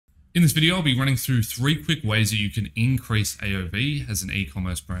In this video, I'll be running through 3 quick ways that you can increase AOV as an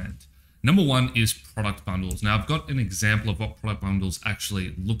e-commerce brand. Number 1 is product bundles. Now, I've got an example of what product bundles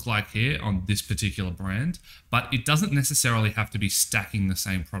actually look like here on this particular brand, but it doesn't necessarily have to be stacking the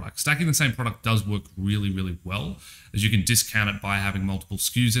same product. Stacking the same product does work really, really well, as you can discount it by having multiple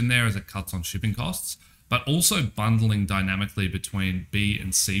SKUs in there as it cuts on shipping costs. But also bundling dynamically between B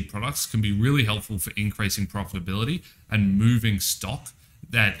and C products can be really helpful for increasing profitability and moving stock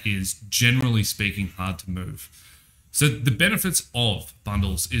that is, generally speaking, hard to move. So the benefits of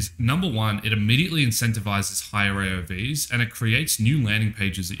bundles is, number 1, it immediately incentivizes higher AOVs and it creates new landing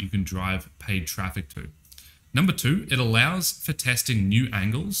pages that you can drive paid traffic to. Number 2, it allows for testing new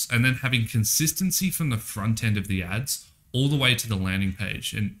angles and then having consistency from the front end of the ads all the way to the landing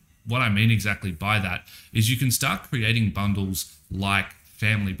page. And what I mean exactly by that is you can start creating bundles like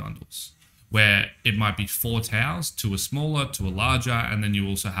family bundles, where it might be 4 towels to a smaller, to a larger, and then you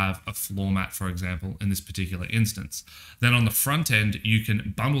also have a floor mat, for example, in this particular instance. Then on the front end, you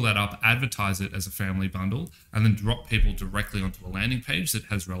can bundle that up, advertise it as a family bundle, and then drop people directly onto a landing page that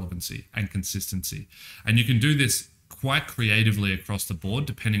has relevancy and consistency. And you can do this quite creatively across the board,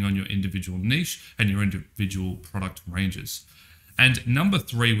 depending on your individual niche and your individual product ranges. And number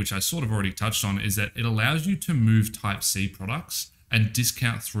 3, which I sort of already touched on, is that it allows you to move type C products and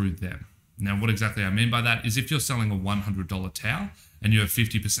discount through them. Now, what exactly I mean by that is if you're selling a $100 towel and you have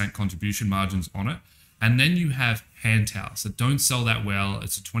 50% contribution margins on it, and then you have hand towels that don't sell that well,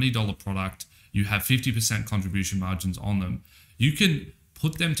 it's a $20 product, you have 50% contribution margins on them, you can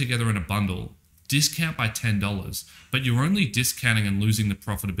put them together in a bundle, discount by $10, but you're only discounting and losing the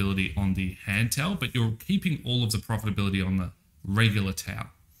profitability on the hand towel, but you're keeping all of the profitability on the regular towel.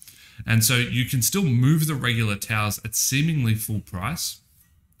 And so you can still move the regular towels at seemingly full price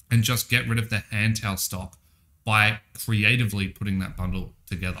and just get rid of the hand towel stock by creatively putting that bundle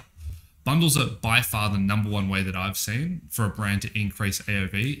together. Bundles are by far the number 1 way that I've seen for a brand to increase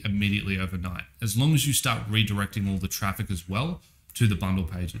AOV immediately overnight, as long as you start redirecting all the traffic as well to the bundle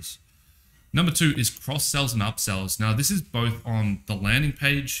pages. Number 2 is cross-sells and upsells. Now, this is both on the landing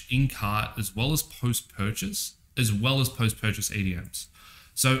page, in cart, as well as post-purchase EDMs.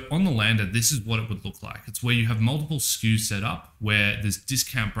 So on the lander, this is what it would look like. It's where you have multiple SKUs set up, where there's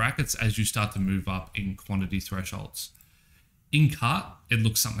discount brackets as you start to move up in quantity thresholds. In cart, it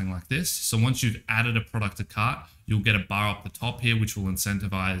looks something like this. So once you've added a product to cart, you'll get a bar up the top here, which will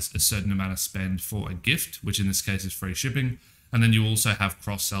incentivize a certain amount of spend for a gift, which in this case is free shipping. And then you also have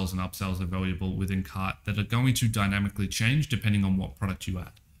cross-sells and upsells available within cart that are going to dynamically change depending on what product you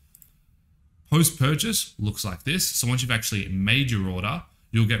add. Post-purchase looks like this. So once you've actually made your order,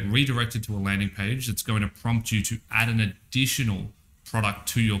 you'll get redirected to a landing page that's going to prompt you to add an additional product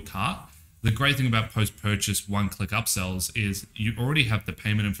to your cart. The great thing about post-purchase one-click upsells is you already have the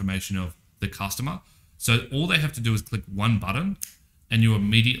payment information of the customer. So all they have to do is click one button and you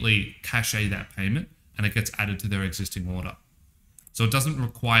immediately cachet that payment and it gets added to their existing order. So it doesn't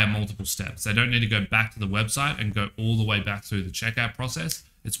require multiple steps. They don't need to go back to the website and go all the way back through the checkout process.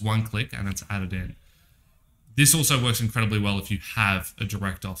 It's one click and it's added in. This also works incredibly well if you have a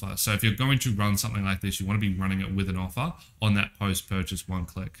direct offer. So if you're going to run something like this, you want to be running it with an offer on that post-purchase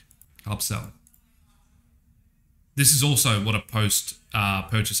one-click upsell. This is also what a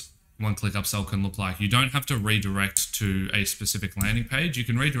post-purchase one-click upsell can look like. You don't have to redirect to a specific landing page. You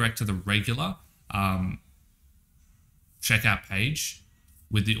can redirect to the regular checkout page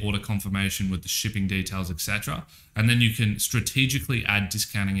with the order confirmation, with the shipping details, etc. And then you can strategically add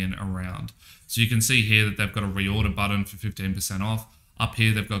discounting in around. So you can see here that they've got a reorder button for 15% off. Up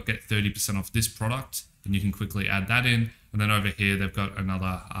here, they've got get 30% off this product, and you can quickly add that in. And then over here, they've got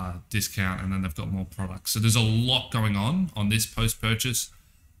another discount, and then they've got more products. So there's a lot going on this post-purchase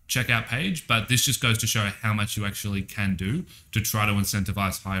checkout page, but this just goes to show how much you actually can do to try to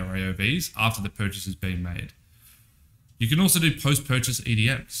incentivize higher AOVs after the purchase has been made. You can also do post-purchase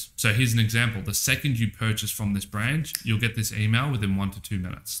EDMs. So here's an example. The second you purchase from this brand, you'll get this email within 1 to 2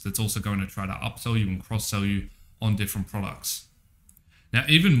 minutes. That's also going to try to upsell you and cross-sell you on different products. Now,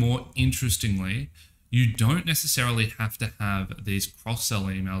 even more interestingly, you don't necessarily have to have these cross-sell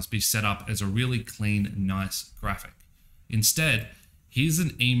emails be set up as a really clean, nice graphic. Instead, here's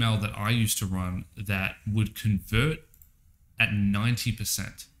an email that I used to run that would convert at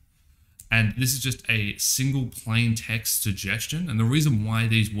 90%. And this is just a single plain text suggestion. And the reason why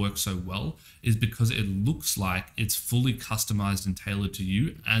these work so well is because it looks like it's fully customized and tailored to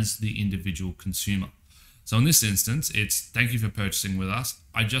you as the individual consumer. So in this instance, it's thank you for purchasing with us.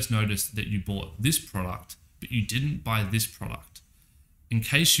 I just noticed that you bought this product, but you didn't buy this product. in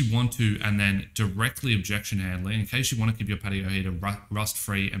case you want to, and then directly objection handling, in case you want to keep your patio heater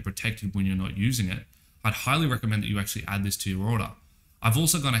rust-free and protected when you're not using it, I'd highly recommend that you actually add this to your order. I've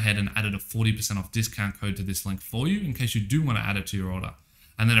also gone ahead and added a 40% off discount code to this link for you in case you do want to add it to your order.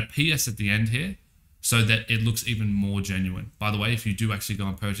 And then a PS at the end here so that it looks even more genuine. By the way, if you do actually go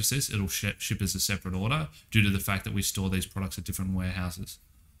and purchase this, it'll ship as a separate order due to the fact that we store these products at different warehouses.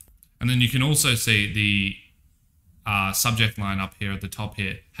 And then you can also see the subject line up here at the top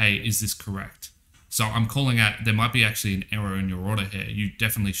here. Hey, is this correct? So I'm calling out, there might be actually an error in your order here. You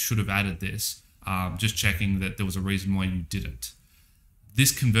definitely should have added this. Just checking that there was a reason why you didn't.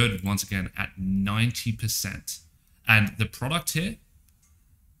 This converted once again at 90%. And the product here,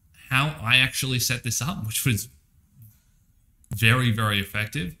 how I actually set this up, which was very, very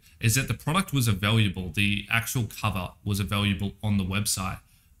effective, is that the product was available. The actual cover was available on the website,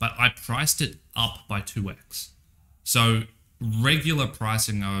 but I priced it up by 2x. So regular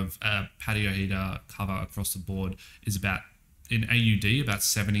pricing of a patio heater cover across the board is about, in AUD, about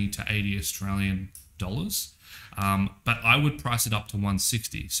 70 to 80 Australian dollars. But I would price it up to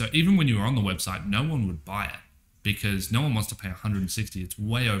 160. So even when you were on the website, no one would buy it because no one wants to pay 160. It's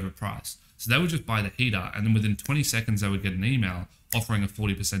way overpriced. So they would just buy the heater, and then within 20 seconds, they would get an email offering a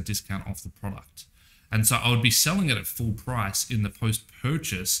 40% discount off the product. And so I would be selling it at full price in the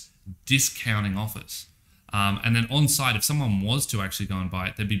post-purchase discounting offers. And then on site, if someone was to actually go and buy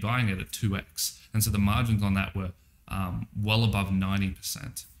it, they'd be buying it at 2x. And so the margins on that were well above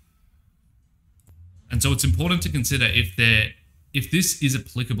 90%. And so it's important to consider if this is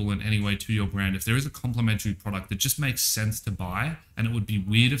applicable in any way to your brand, if there is a complementary product that just makes sense to buy, and it would be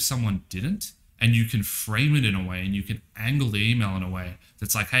weird if someone didn't, and you can frame it in a way and you can angle the email in a way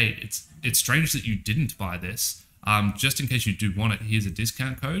that's like, hey, it's strange that you didn't buy this. Just in case you do want it, here's a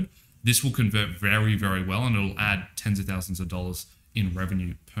discount code. This will convert very, very well, and it'll add tens of thousands of dollars in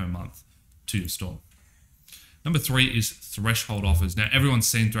revenue per month to your store. Number 3 is threshold offers. Now, everyone's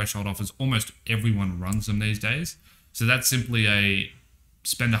seen threshold offers. Almost everyone runs them these days. So that's simply a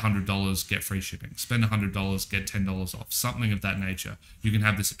spend $100, get free shipping. Spend $100, get $10 off. Something of that nature. You can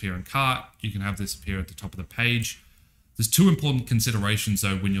have this appear in cart. You can have this appear at the top of the page. There's 2 important considerations,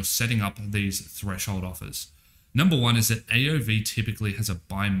 though, when you're setting up these threshold offers. Number 1 is that AOV typically has a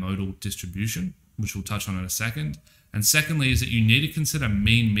bimodal distribution, which we'll touch on in a second. And secondly is that you need to consider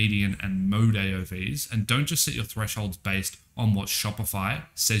mean, median, and mode AOVs, and don't just set your thresholds based on what Shopify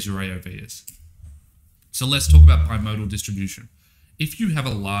says your AOV is. So let's talk about bimodal distribution. If you have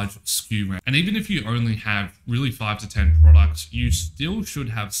a large SKU range, and even if you only have really 5 to 10 products, you still should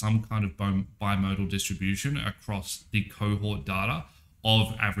have some kind of bimodal distribution across the cohort data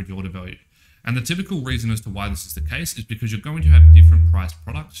of average order value. And the typical reason as to why this is the case is because you're going to have different priced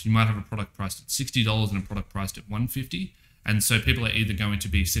products. You might have a product priced at $60 and a product priced at $150. And so people are either going to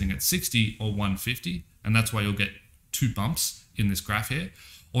be sitting at $60 or $150. And that's why you'll get 2 bumps in this graph here.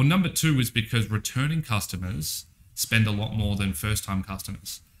 Or number 2 is because returning customers spend a lot more than first-time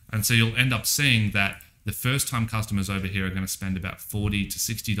customers. And so you'll end up seeing that the first-time customers over here are going to spend about $40 to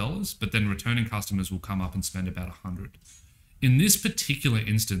 $60, but then returning customers will come up and spend about $100. In this particular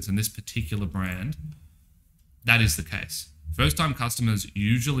instance, in this particular brand, that is the case. First-time customers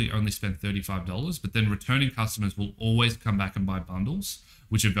usually only spend $35, but then returning customers will always come back and buy bundles,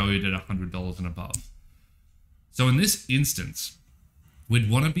 which are valued at $100 and above. So in this instance, we'd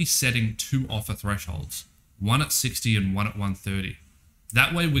want to be setting 2 offer thresholds, one at 60 and one at 130.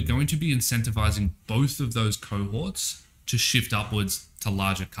 That way, we're going to be incentivizing both of those cohorts to shift upwards to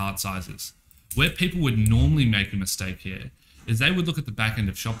larger cart sizes. Where people would normally make a mistake here is they would look at the back end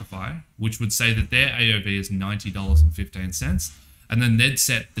of Shopify, which would say that their AOV is $90.15, and then they'd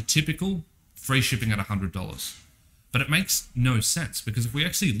set the typical free shipping at $100. But it makes no sense, because if we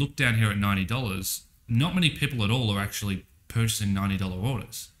actually look down here at $90, not many people at all are actually purchasing $90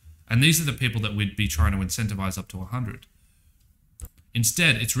 orders. And these are the people that we'd be trying to incentivize up to $100.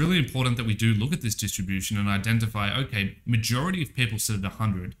 Instead, it's really important that we do look at this distribution and identify, okay, majority of people sit at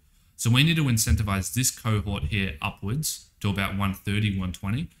 $100. So we need to incentivize this cohort here upwards to about 130,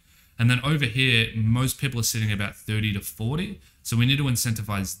 120. And then over here, most people are sitting about 30 to 40. So we need to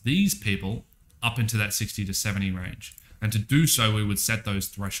incentivize these people up into that 60 to 70 range. And to do so, we would set those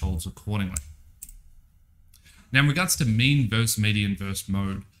thresholds accordingly. Now, in regards to mean versus median versus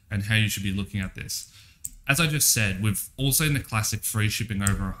mode and how you should be looking at this, as I just said, we've all seen the classic free shipping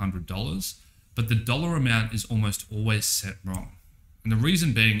over $100, but the dollar amount is almost always set wrong. And the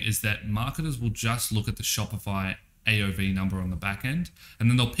reason being is that marketers will just look at the Shopify AOV number on the back end, and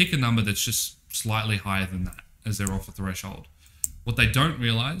then they'll pick a number that's just slightly higher than that as their offer threshold. What they don't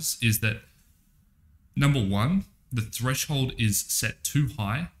realize is that, number 1, the threshold is set too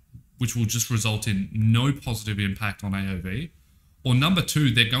high, which will just result in no positive impact on AOV. Or number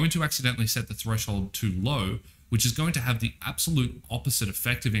two, they're going to accidentally set the threshold too low, which is going to have the absolute opposite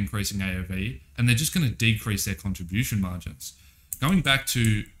effect of increasing AOV, and they're just going to decrease their contribution margins. Going back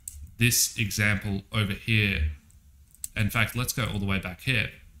to this example over here, in fact, let's go all the way back here.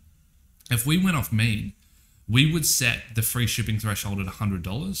 If we went off mean, we would set the free shipping threshold at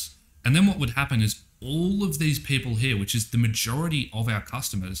 $100. And then what would happen is all of these people here, which is the majority of our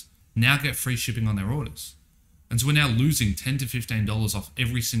customers, now get free shipping on their orders. And so we're now losing $10 to $15 off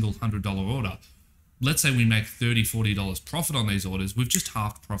every single $100 order. Let's say we make $30, $40 profit on these orders. We've just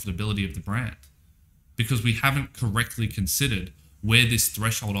halved the profitability of the brand because we haven't correctly considered where this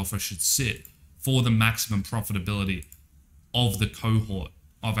threshold offer should sit for the maximum profitability of the cohort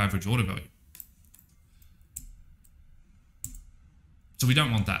of average order value. So we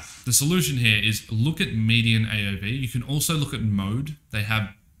don't want that. The solution here is look at median AOV. You can also look at mode. They have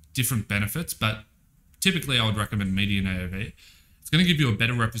different benefits, but typically I would recommend median AOV. It's going to give you a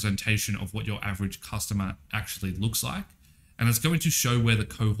better representation of what your average customer actually looks like, and it's going to show where the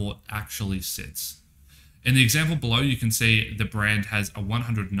cohort actually sits. In the example below, you can see the brand has a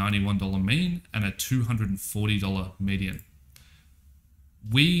 $191 mean and a $240 median.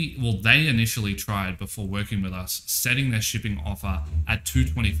 They initially tried, before working with us, setting their shipping offer at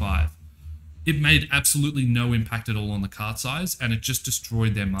 $225. It made absolutely no impact at all on the cart size, and it just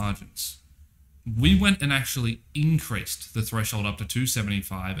destroyed their margins. We went and actually increased the threshold up to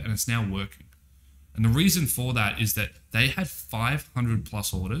 $275, and it's now working. And the reason for that is that they had 500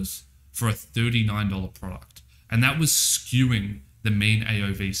 plus orders for a $39 product, and that was skewing the mean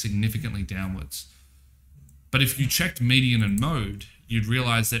AOV significantly downwards. But if you checked median and mode, you'd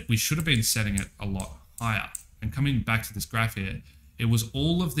realize that we should have been setting it a lot higher. And coming back to this graph here, it was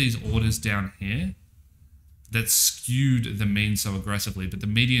all of these orders down here that skewed the mean so aggressively, but the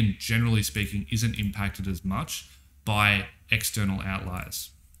median, generally speaking, isn't impacted as much by external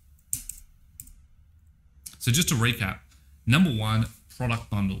outliers. So just to recap, number one, product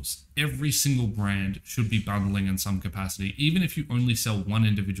bundles. Every single brand should be bundling in some capacity. Even if you only sell one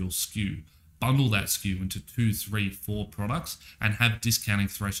individual SKU, bundle that SKU into 2, 3, 4 products and have discounting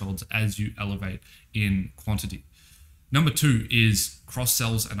thresholds as you elevate in quantity. Number two is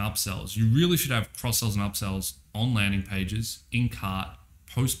cross-sells and upsells. You really should have cross-sells and upsells on landing pages, in cart,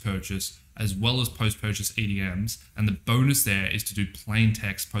 post-purchase, as well as post-purchase EDMs. And the bonus there is to do plain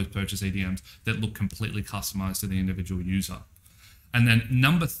text post-purchase EDMs that look completely customized to the individual user. And then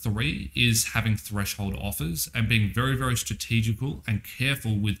number three is having threshold offers and being very, very strategical and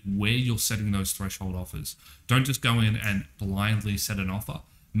careful with where you're setting those threshold offers. Don't just go in and blindly set an offer.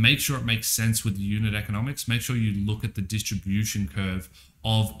 Make sure it makes sense with the unit economics. Make sure you look at the distribution curve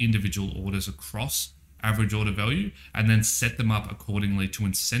of individual orders across average order value and then set them up accordingly to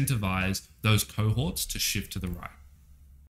incentivize those cohorts to shift to the right.